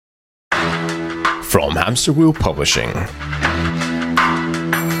from Hamster Wheel Publishing.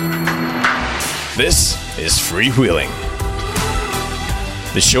 This is Freewheeling,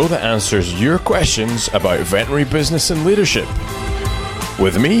 the show that answers your questions about veterinary business and leadership.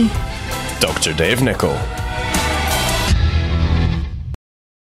 With me, Dr. Dave Nichol.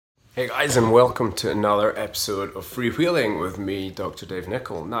 Hey guys, and welcome to another episode of Freewheeling with me, Dr. Dave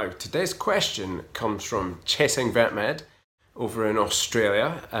Nichol. Now, today's question comes from Chasing Vet Med over in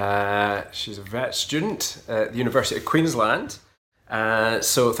Australia. She's a vet student at the University of Queensland.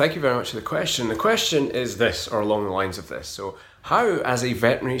 So thank you very much for the question. The question is this, or along the lines of this. So how, as a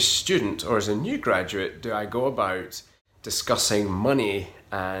veterinary student or as a new graduate, do I go about discussing money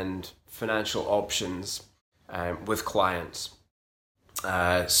and financial options with clients?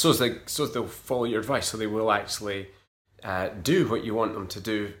 So they'll follow your advice, so they will actually do what you want them to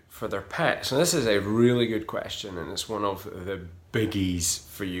do for their pets. And this is a really good question, and it's one of the biggies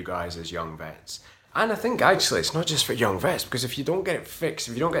for you guys as young vets. And I think actually it's not just for young vets, because if you don't get it fixed,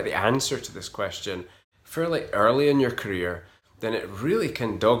 if you don't get the answer to this question fairly early in your career, then it really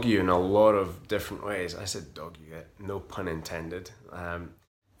can dog you in a lot of different ways. I said dog you, no pun intended.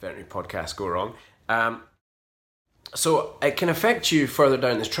 Veterinary podcasts go wrong. So it can affect you further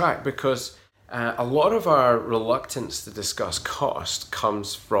down this track, because a lot of our reluctance to discuss cost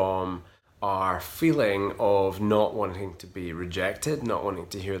comes from our feeling of not wanting to be rejected, not wanting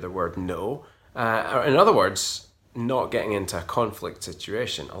to hear the word no. Or in other words, not getting into a conflict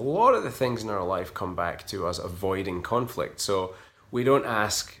situation. A lot of the things in our life come back to us avoiding conflict. So we don't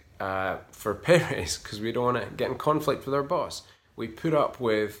ask for pay raise because we don't want to get in conflict with our boss. We put up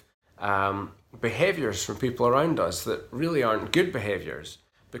with behaviors from people around us that really aren't good behaviors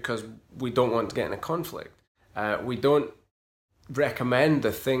because we don't want to get in a conflict. We don't recommend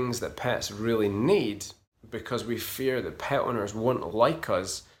the things that pets really need because we fear that pet owners won't like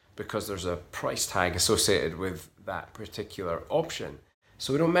us because there's a price tag associated with that particular option.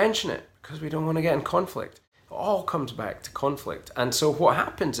 So we don't mention it because we don't want to get in conflict. It all comes back to conflict. And so what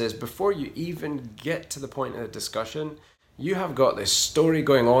happens is, before you even get to the point of the discussion, you have got this story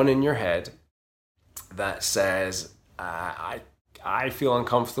going on in your head that says, I feel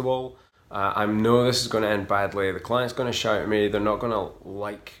uncomfortable. I know this is going to end badly. The client's going to shout at me. They're not going to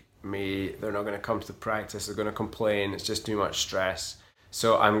like me. They're not going to come to the practice. They're going to complain. It's just too much stress.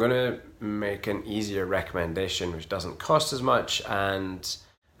 So I'm going to make an easier recommendation, which doesn't cost as much. And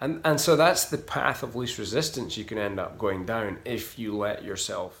so that's the path of least resistance you can end up going down if you let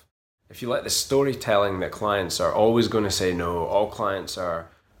the storytelling that clients are always going to say no. All clients are,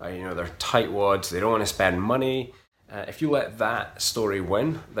 they're tightwads. They don't want to spend money. If you let that story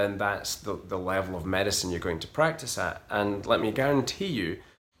win, then that's the level of medicine you're going to practice at. And let me guarantee you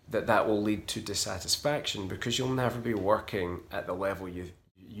that will lead to dissatisfaction, because you'll never be working at the level you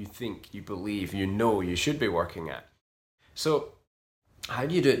think, you believe, you should be working at. So how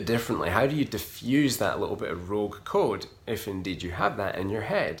do you do it differently? How do you diffuse that little bit of rogue code, if indeed you have that in your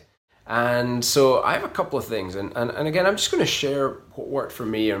head? And so I have a couple of things. And again, I'm just going to share what worked for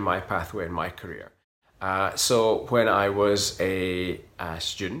me and my pathway in my career. So when I was a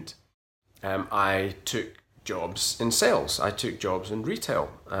student, I took jobs in sales. I took jobs in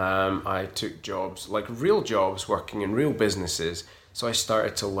retail. I took jobs, like real jobs, working in real businesses. So I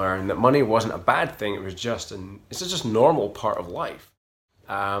started to learn that money wasn't a bad thing. It was just it's just a normal part of life.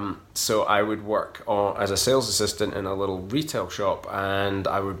 So I would work as a sales assistant in a little retail shop, and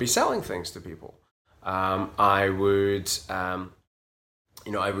I would be selling things to people. I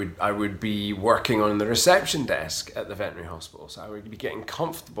would be working on the reception desk at the veterinary hospital. So I would be getting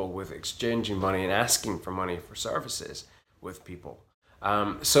comfortable with exchanging money and asking for money for services with people.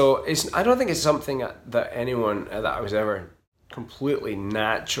 So I don't think it's something that anyone that I was ever completely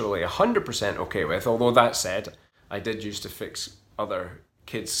naturally 100% okay with. Although that said, I did used to fix other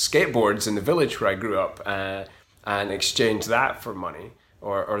kids' skateboards in the village where I grew up and exchange that for money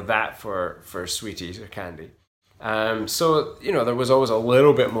or that for sweeties or candy. So, there was always a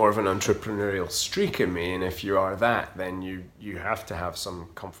little bit more of an entrepreneurial streak in me. And if you are that, then you have to have some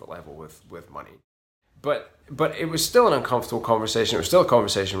comfort level with money. But it was still an uncomfortable conversation. It was still a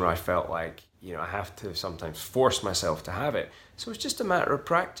conversation where I felt like, I have to sometimes force myself to have it. So it's just a matter of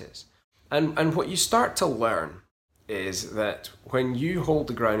practice. And what you start to learn is that when you hold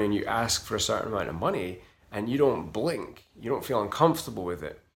the ground and you ask for a certain amount of money and you don't blink, you don't feel uncomfortable with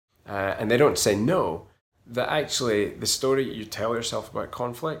it, and they don't say no, that actually the story you tell yourself about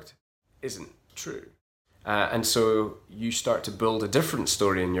conflict isn't true. And so you start to build a different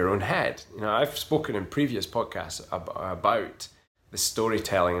story in your own head. I've spoken in previous podcasts about the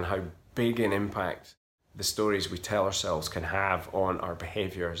storytelling and how big an impact the stories we tell ourselves can have on our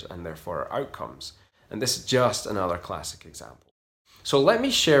behaviors and therefore our outcomes. And this is just another classic example. So let me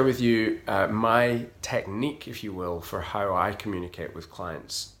share with you my technique, if you will, for how I communicate with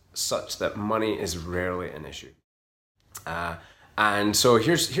clients such that money is rarely an issue. And so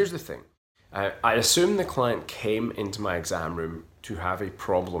here's the thing. I assume the client came into my exam room to have a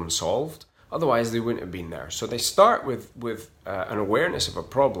problem solved. Otherwise, they wouldn't have been there. So they start with an awareness of a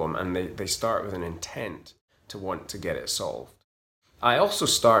problem, and they start with an intent to want to get it solved. I also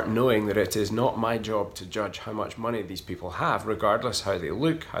start knowing that it is not my job to judge how much money these people have, regardless how they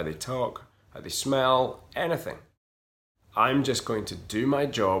look, how they talk, how they smell, anything. I'm just going to do my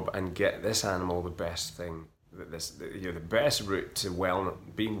job and get this animal the best thing, the best route to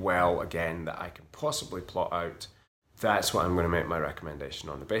being well again that I can possibly plot out. That's what I'm going to make my recommendation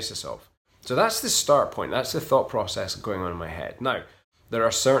on the basis of. So that's the start point. That's the thought process going on in my head. Now, there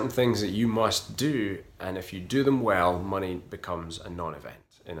are certain things that you must do, and if you do them well, money becomes a non-event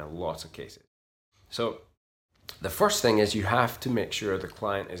in a lot of cases. So the first thing is you have to make sure the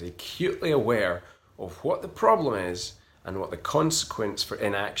client is acutely aware of what the problem is and what the consequence for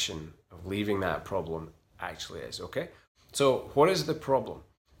inaction of leaving that problem actually is, okay? So what is the problem?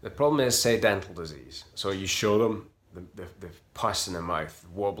 The problem is, say, dental disease. So you show them the pus in the mouth,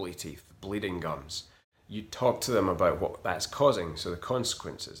 wobbly teeth, bleeding gums. You talk to them about what that's causing, so the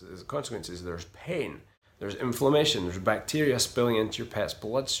consequences. There's pain, there's inflammation, there's bacteria spilling into your pet's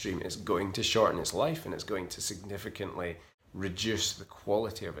bloodstream. It's going to shorten its life, and it's going to significantly reduce the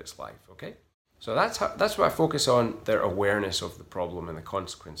quality of its life, okay? So that's what I focus on, their awareness of the problem and the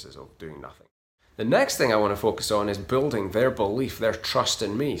consequences of doing nothing. The next thing I want to focus on is building their belief, their trust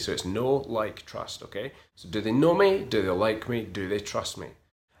in me. So it's know, like, trust, okay? So do they know me? Do they like me? Do they trust me?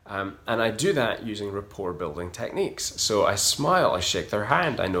 And I do that using rapport building techniques. So I smile, I shake their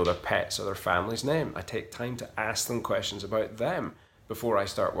hand, I know their pet's or their family's name. I take time to ask them questions about them before I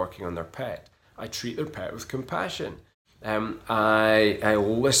start working on their pet. I treat their pet with compassion. I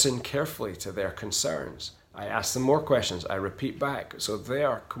listen carefully to their concerns. I ask them more questions. I repeat back. So they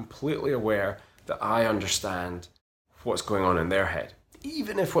are completely aware that I understand what's going on in their head.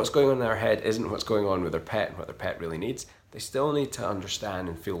 Even if what's going on in their head isn't what's going on with their pet and what their pet really needs, they still need to understand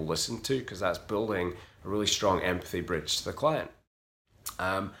and feel listened to, because that's building a really strong empathy bridge to the client.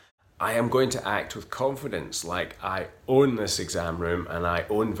 I am going to act with confidence, like I own this exam room and I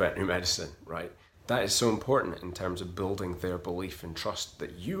own veterinary medicine, right? That is so important in terms of building their belief and trust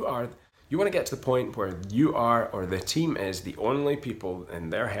that you want to get to the point where you are, or the team is, the only people in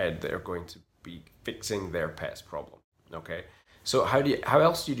their head that are going to be fixing their pet's problem, okay? So how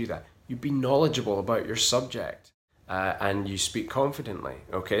else do you do that? You be knowledgeable about your subject, and you speak confidently,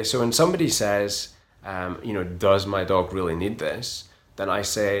 okay? So when somebody says, does my dog really need this? Then I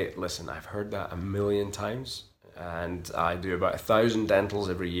say, listen, I've heard that 1,000,000 times, and I do about 1,000 dentals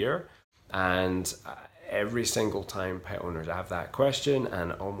every year, and every single time pet owners have that question,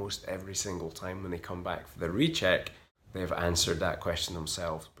 and almost every single time when they come back for the recheck, they've answered that question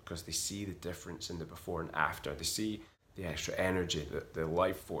themselves, because they see the difference in the before and after. They see the extra energy, the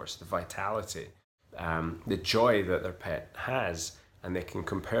life force, the vitality, the joy that their pet has, and they can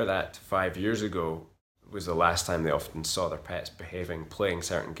compare that to 5 years ago was the last time they often saw their pets behaving, playing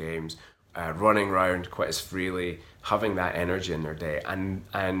certain games, running around quite as freely, having that energy in their day.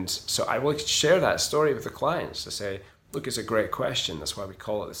 And so I will share that story with the clients to say, look, it's a great question. That's why we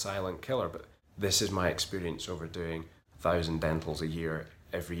call it the silent killer. But this is my experience over doing 1,000 dentals a year,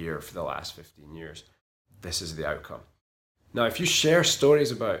 every year for the last 15 years. This is the outcome. Now, if you share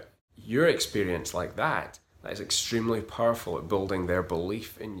stories about your experience like that, that is extremely powerful at building their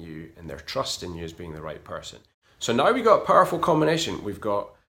belief in you and their trust in you as being the right person. So now we've got a powerful combination. We've got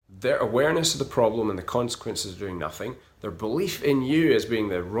their awareness of the problem and the consequences of doing nothing, their belief in you as being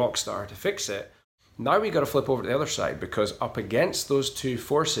the rock star to fix it. Now we've got to flip over to the other side, because up against those two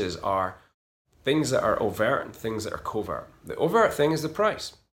forces are things that are overt and things that are covert. The overt thing is the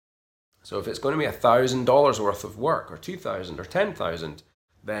price. So if it's going to be $1,000 worth of work, or 2,000 or 10,000,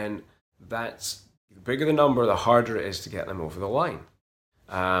 then that's the bigger the number, the harder it is to get them over the line.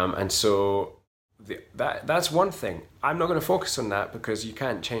 And so that's one thing. I'm not going to focus on that, because you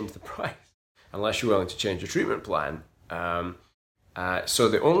can't change the price unless you're willing to change your treatment plan. So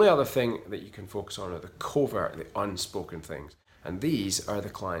the only other thing that you can focus on are the covert, the unspoken things. And these are the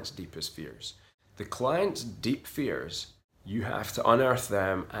client's deepest fears. The client's deep fears, you have to unearth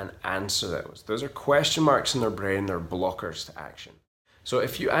them and answer those. Those are question marks in their brain, they're blockers to action. So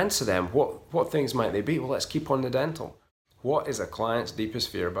if you answer them, what things might they be? Well, let's keep on the dental. What is a client's deepest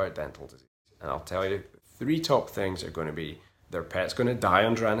fear about dental disease? And I'll tell you, 3 top things are going to be their pet's going to die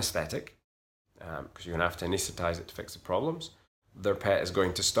under anesthetic. because you're going to have to anesthetize it to fix the problems. Their pet is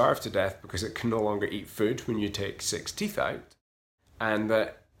going to starve to death because it can no longer eat food when you take 6 teeth out, and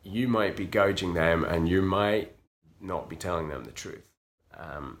that you might be gouging them and you might not be telling them the truth.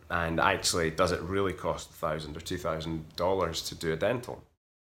 And actually, does it really cost $1,000 or $2,000 to do a dental?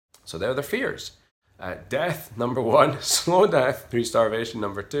 So they're their fears. Death, number 1. Slow death through starvation,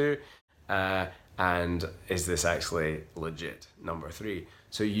 number 2. And is this actually legit, number 3?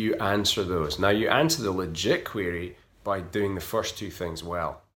 So you answer those. Now you answer the legit query by doing the first 2 things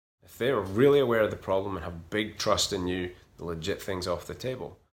well. If they're really aware of the problem and have big trust in you, the legit thing's off the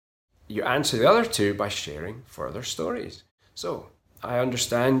table. You answer the other 2 by sharing further stories. So, I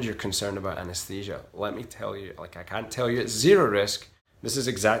understand you're concerned about anesthesia. Let me tell you, I can't tell you it's 0 risk. This is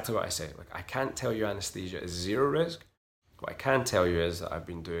exactly what I say. I can't tell you anesthesia is 0 risk. What I can tell you is that I've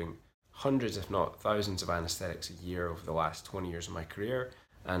been doing hundreds, if not thousands, of anesthetics a year over the last 20 years of my career,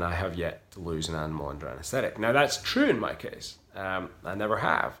 and I have yet to lose an animal under anesthetic. Now, that's true in my case. I never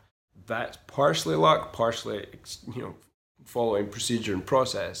have. That's partially luck, partially, following procedure and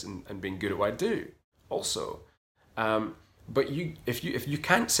process and being good at what I do also. But if you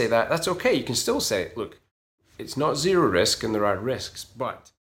can't say that, that's okay. You can still say, look, it's not 0 risk and there are risks,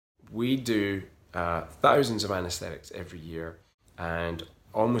 but we do thousands of anesthetics every year, and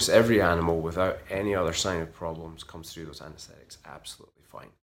almost every animal without any other sign of problems comes through those anesthetics absolutely fine.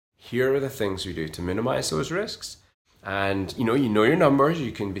 Here are the things we do to minimize those risks. And you know your numbers.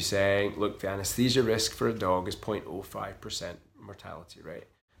 You can be saying, look, the anesthesia risk for a dog is 0.05% mortality rate.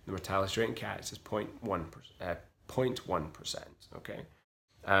 The mortality rate in cats is 0.1%. Okay.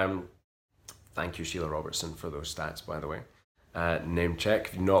 Thank you, Sheila Robertson, for those stats, by the way. Name check.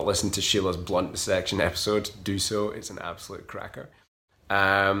 If you've not listened to Sheila's blunt dissection episode, do so. It's an absolute cracker.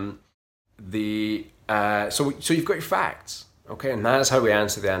 So you've got your facts, okay, and that's how we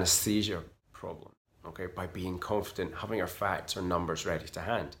answer the anesthesia problem, okay, by being confident, having our facts or numbers ready to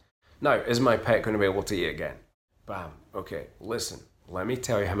hand. Now, is my pet going to be able to eat again? Bam. Okay, listen. Let me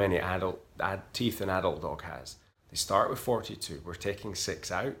tell you how many teeth an adult dog has. They start with 42. We're taking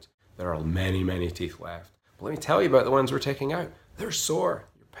 6 out. There are many, many teeth left. But let me tell you about the ones we're taking out. They're sore.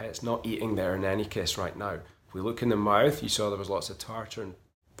 Your pet's not eating there in any case right now. If we look in the mouth, you saw there was lots of tartar and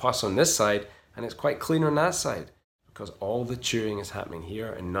pus on this side, and it's quite clean on that side because all the chewing is happening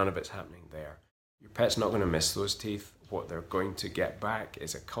here and none of it's happening there. Your pet's not going to miss those teeth. What they're going to get back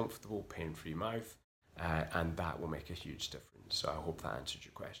is a comfortable, pain-free mouth, and that will make a huge difference. So I hope that answered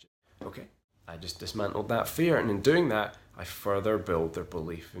your question. Okay, I just dismantled that fear, and in doing that, I further build their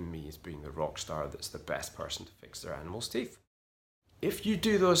belief in me as being the rock star that's the best person to fix their animal's teeth. If you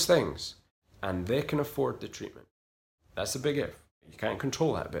do those things, and they can afford the treatment, that's a big if. You can't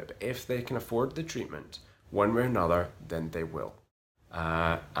control that bit, but if they can afford the treatment, one way or another, then they will.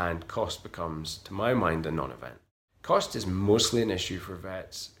 And cost becomes, to my mind, a non-event. Cost is mostly an issue for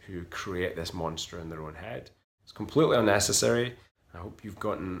vets who create this monster in their own head. It's completely unnecessary. I hope you've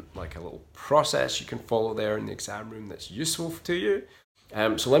gotten like a little process you can follow there in the exam room that's useful to you.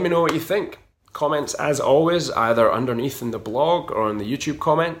 So let me know what you think. Comments, as always, either underneath in the blog or on the YouTube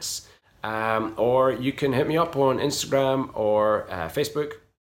comments. Or you can hit me up on Instagram or Facebook.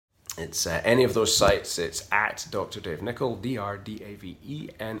 It's any of those sites. It's at Dr. Dave Nicol,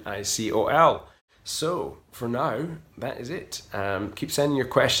 DrDaveNicol. So for now, that is it. Keep sending your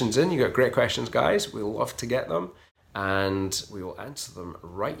questions in. You got great questions, guys. We'll love to get them, and we will answer them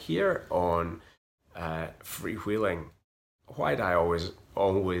right here on Freewheeling. Why do I always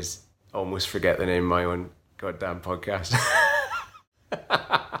almost forget the name of my own goddamn podcast?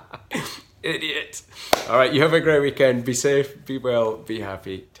 Idiot. All right, you have a great weekend. Be safe, be well, be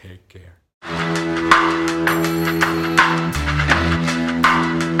happy. Take care.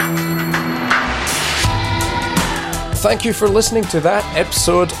 Thank you for listening to that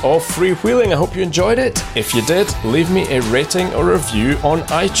episode of Freewheeling. I hope you enjoyed it. If you did, leave me a rating or review on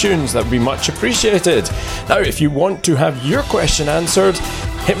iTunes. That would be much appreciated. Now, if you want to have your question answered,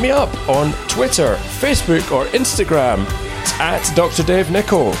 hit me up on Twitter, Facebook, or Instagram. It's at Dr. Dave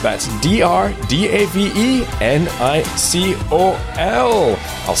Nicol. That's DrDaveNicol.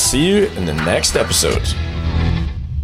 I'll see you in the next episode.